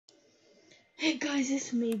Hey guys,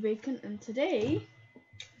 it's me Bacon, and today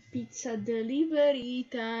pizza delivery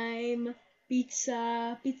time.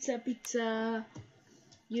 Pizza, pizza, pizza.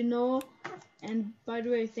 You know. And by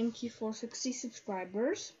the way, thank you for 60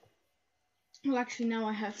 subscribers. Well, actually now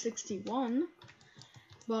I have 61,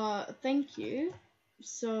 but thank you.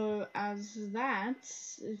 So as that,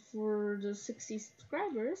 for the 60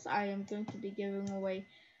 subscribers, I am going to be giving away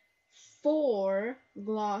 4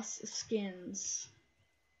 glass skins.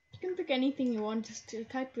 You can pick anything you want, just to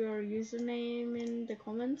type your username in the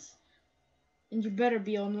comments, and you better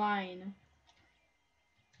be online,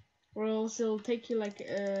 or else it'll take you like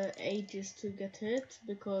ages to get it,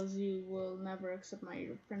 because you will never accept my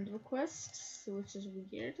friend requests, which is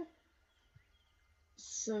weird.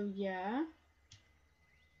 So yeah,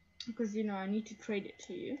 because you know I need to trade it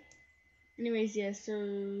to you. Anyways, yeah,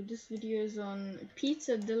 so this video is on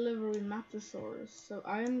pizza delivery mapusaurus. So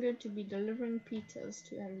I am going to be delivering pizzas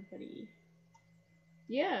to everybody.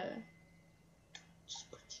 Yeah, it's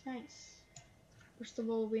pretty nice. First of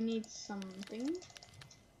all, we need something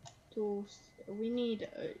to. We need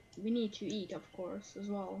to eat, of course, as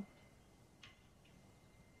well.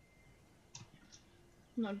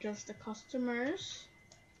 Not just the customers.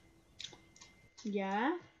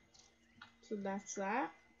 Yeah. So that's that.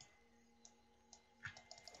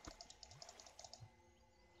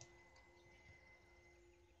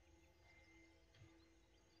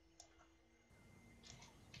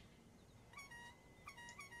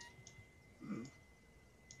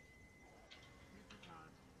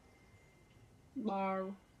 Bar.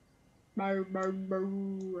 Bar, bar,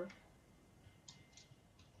 bar.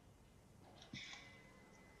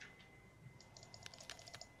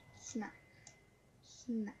 Snack.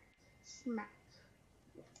 Snack. Smack.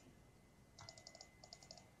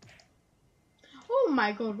 Oh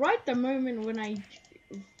my god, right the moment when I.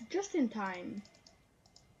 Just in time.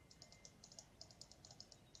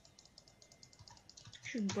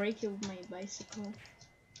 Should break it with my bicycle.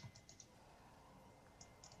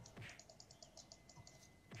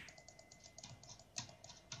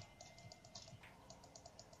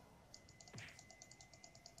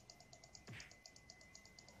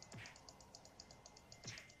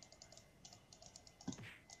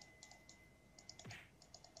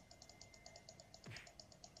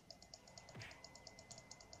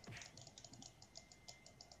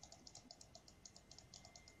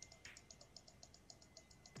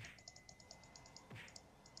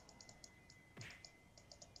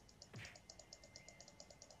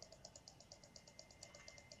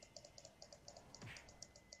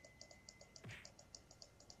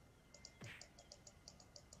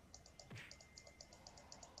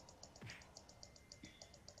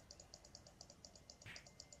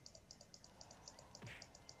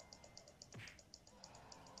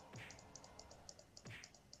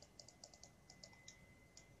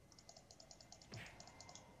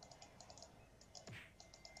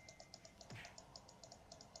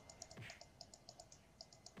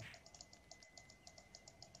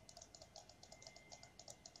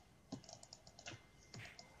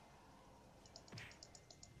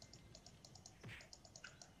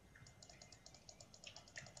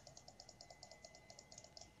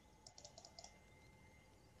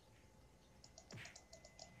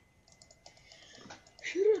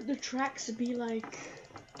 Shouldn't the tracks be like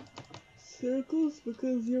circles,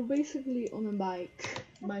 because you're basically on a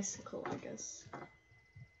bicycle, I guess.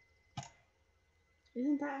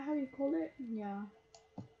 Isn't that how you call it? Yeah.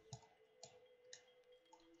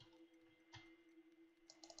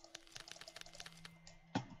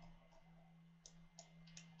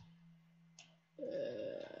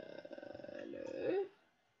 Hello?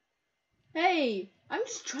 Hey, I'm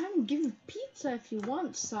just trying to give you pizza if you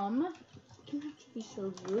want some. You don't have to be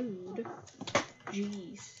so rude.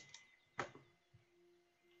 Jeez.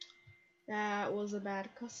 That was a bad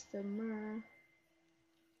customer.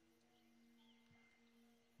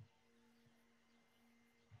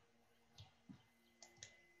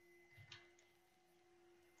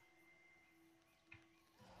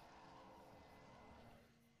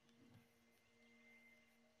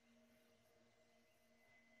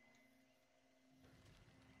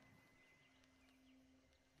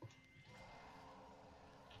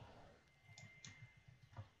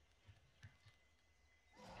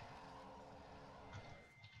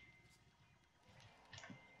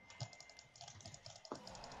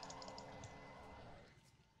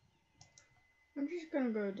 I'm just gonna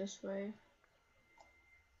go this way.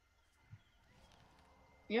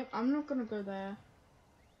 Yep, I'm not gonna go there.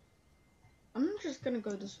 I'm just gonna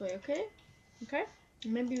go this way, okay? Okay?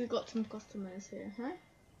 Maybe we got some customers here, huh?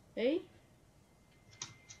 Hey?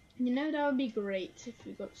 You know, that would be great if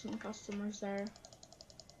we got some customers there.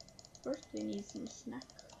 First, we need some snack.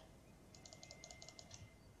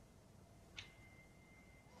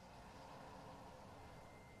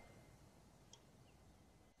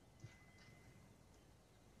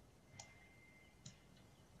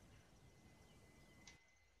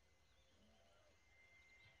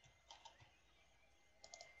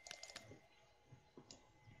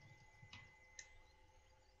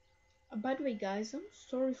 By the way, guys, I'm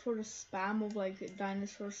sorry for the spam of like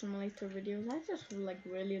Dinosaur Simulator videos. I just like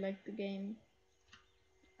really like the game.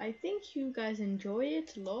 I think you guys enjoy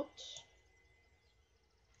it a lot,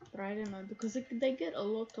 but I don't know because they get a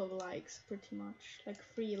lot of likes, pretty much like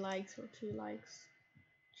 3 likes or 2 likes.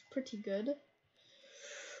 It's pretty good.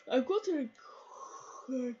 I got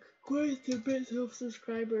like quite a bit of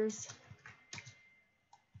subscribers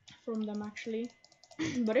from them actually.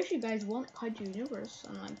 But if you guys want Kaiju Universe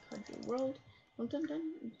and like Kaiju World content,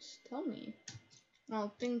 then just tell me.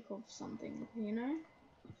 I'll think of something, you know?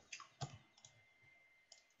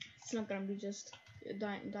 It's not gonna be just a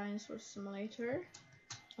Dinosaur Simulator,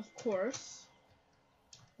 of course,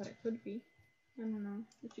 but it could be. I don't know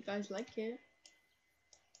if you guys like it.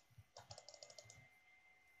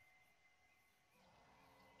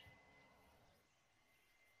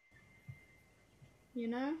 You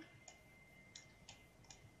know?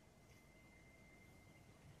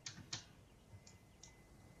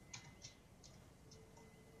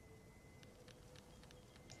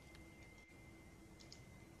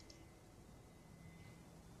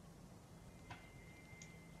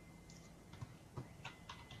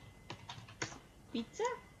 Pizza?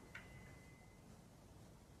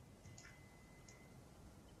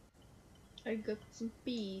 I got some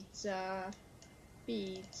pizza.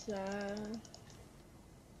 Pizza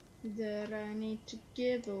that I need to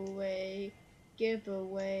give away. Give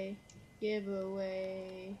away. Give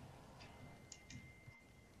away.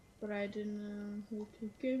 But I don't know who to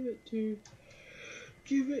give it to.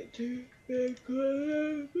 Give it to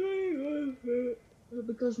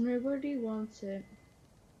because nobody wants it.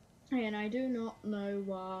 And I do not know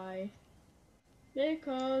why.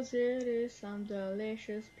 Because it is some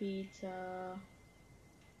delicious pizza.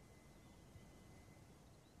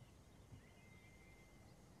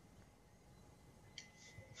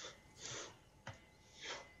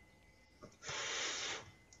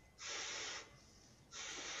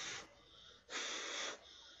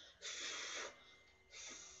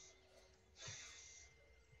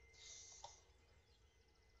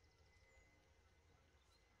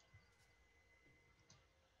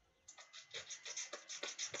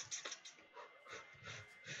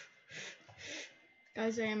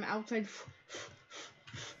 Guys, I am outside.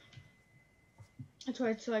 That's why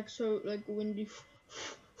it's like so like windy.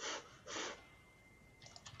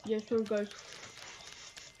 Yes, so guys.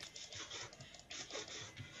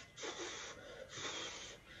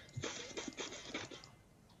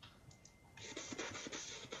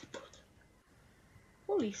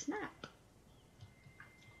 Holy snap.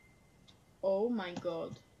 Oh my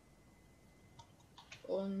god.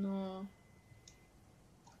 Oh no.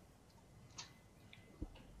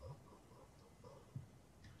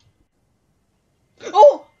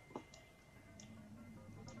 Oh!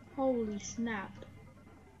 Holy snap.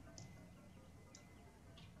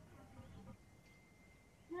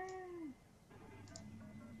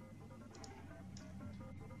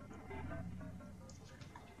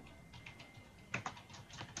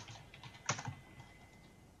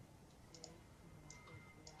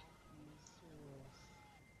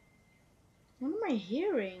 What am I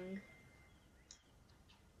hearing?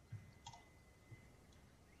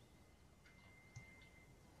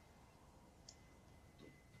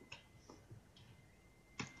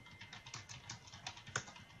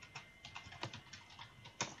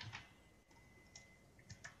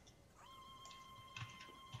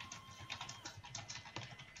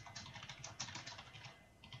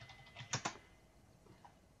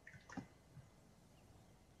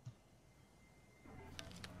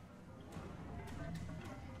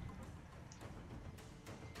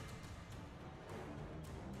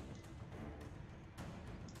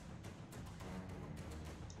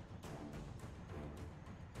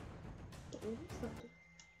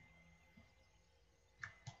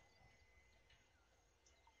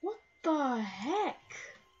 What the heck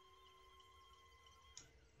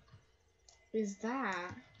is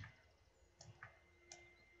that?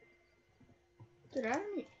 Dude, I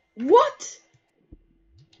don't even... What?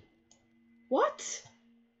 What?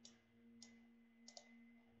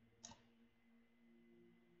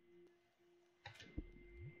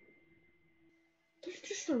 There's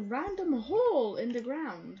just a random hole in the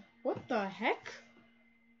ground. What the heck?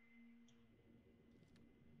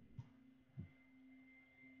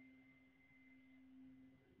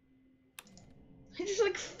 I just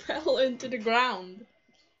like fell into the ground.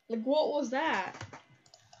 Like, what was that?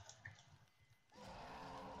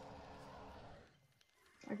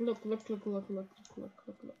 Like, look.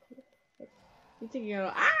 You think you're,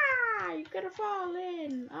 you're gonna fall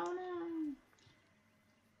in. Oh no.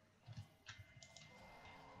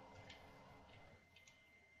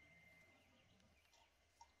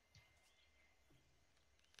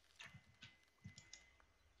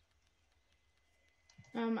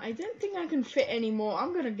 I don't think I can fit anymore.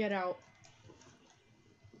 I'm gonna get out.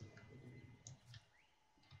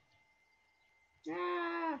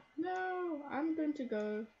 No, I'm going to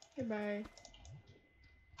go. Goodbye.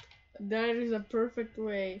 That is a perfect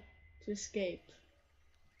way to escape.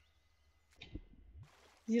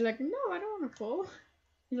 You're like, no, I don't want to fall.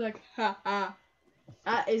 You're like, ha.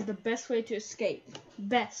 That is the best way to escape.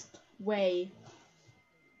 Best way.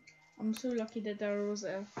 I'm so lucky that there was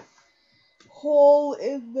a hole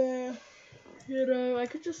in there. You know, I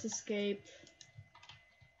could just escape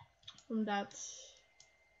from that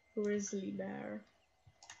grizzly bear.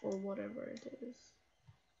 Or whatever it is.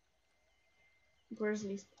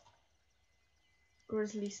 Grizzly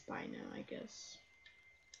spino, I guess.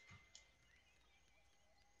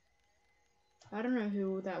 I don't know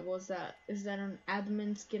who that was. Is that an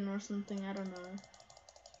admin skin or something? I don't know.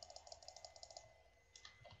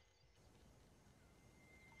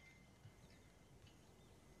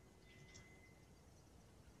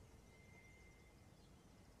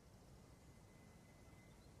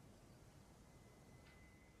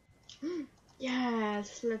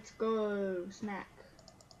 Yes, let's go. Snack.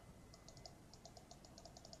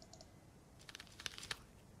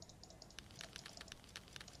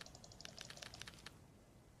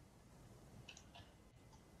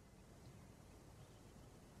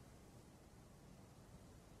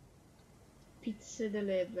 Pizza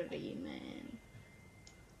delivery, man.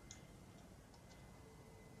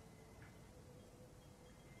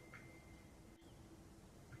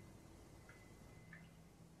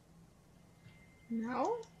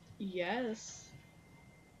 Now? Yes.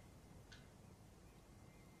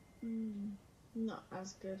 Not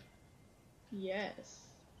as good. Yes.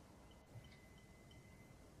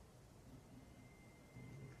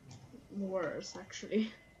 Worse,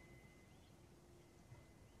 actually.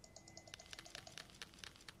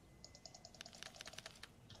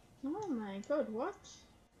 Oh my god, what?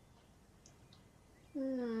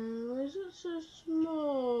 Is it so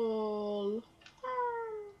small?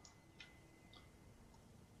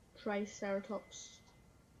 Triceratops.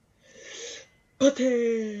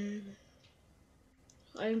 Button!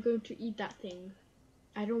 I'm going to eat that thing.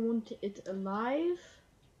 I don't want it alive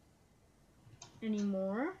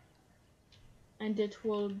anymore. And it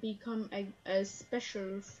will become a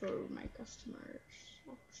special for my customers,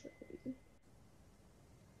 actually.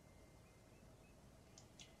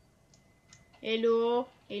 Hello.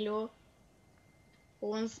 Who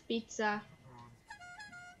wants pizza?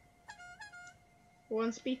 Who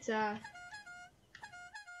wants pizza?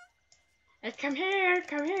 Come here.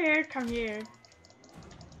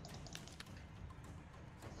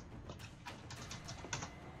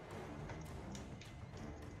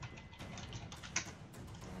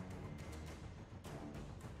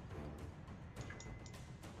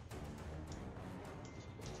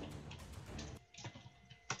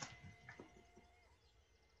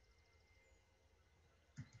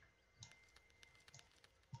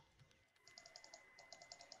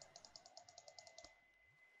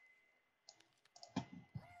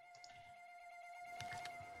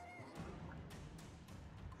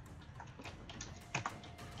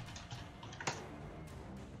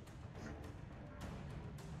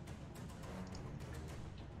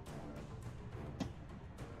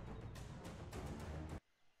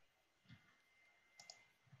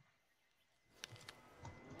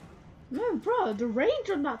 No, bro, the range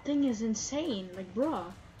on that thing is insane. Like, bro.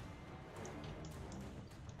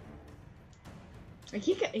 Like,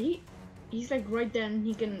 he's like right there and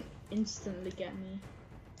he can instantly get me.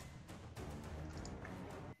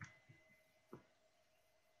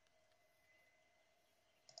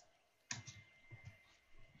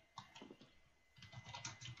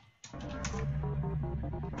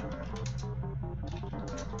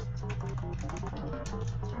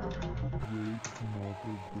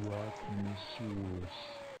 Mapusaurus.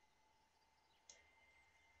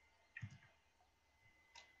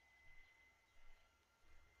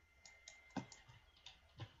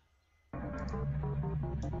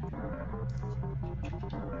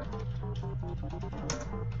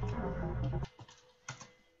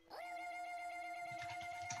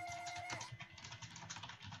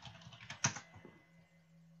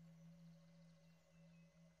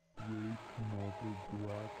 waking up a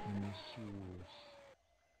Brachiosaurus.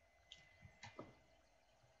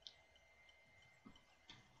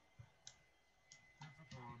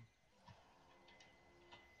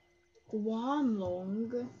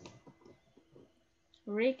 Guanlong.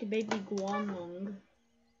 Rick baby Guanlong.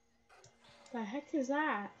 The heck is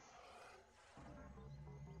that?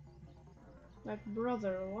 Like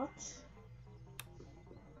brother, what?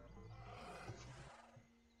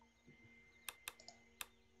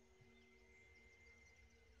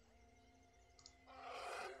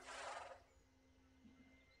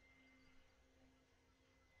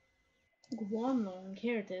 Guanlong,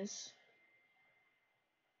 here it is.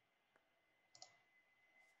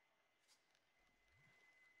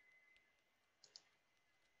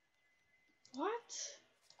 What?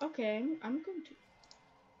 Okay, I'm going to.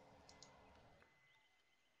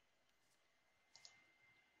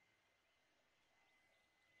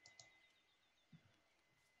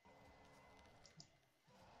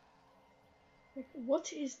 Like,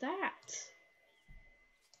 what is that?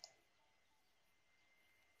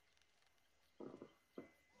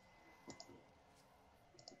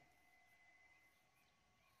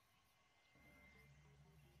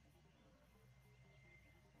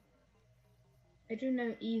 I don't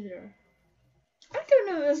know either. I don't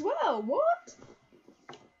know as well. What?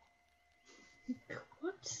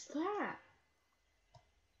 What's that?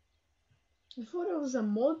 I thought it was a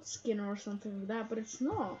mod skin or something like that, but it's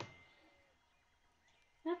not.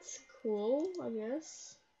 That's cool, I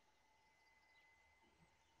guess.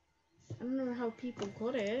 I don't know how people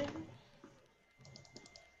got it.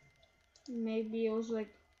 Maybe it was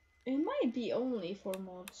like, it might be only for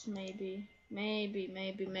mods, maybe. Maybe.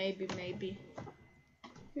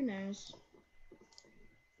 Who knows?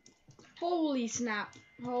 Holy snap,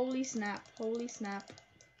 holy snap, holy snap.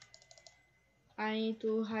 I need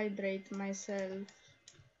to hydrate myself.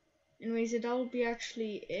 Anyways, that'll be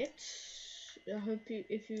actually it. I hope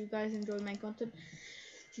if you guys enjoy my content,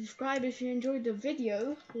 subscribe if you enjoyed the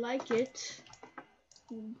video, like it,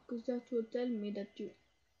 because that will tell me that you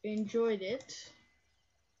enjoyed it.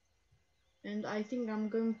 And I think I'm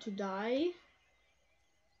going to die.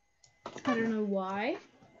 I don't know why.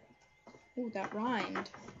 Oh, that rhymed.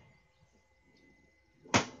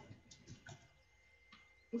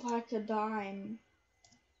 Like a dime.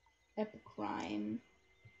 Epic rhyme.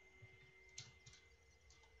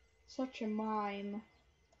 Such a mime.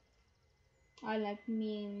 I like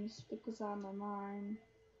memes because I'm a mime.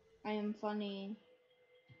 I am funny.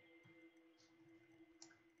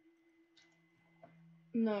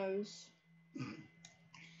 Nose.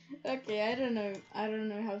 Okay, I don't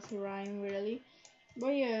know how to rhyme really.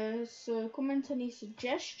 But yeah, so comment any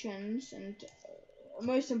suggestions and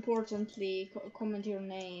most importantly, comment your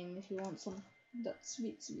name if you want some that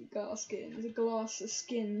sweet glass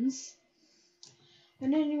skins.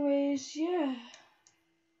 And anyways, yeah,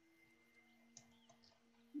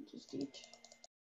 just eat.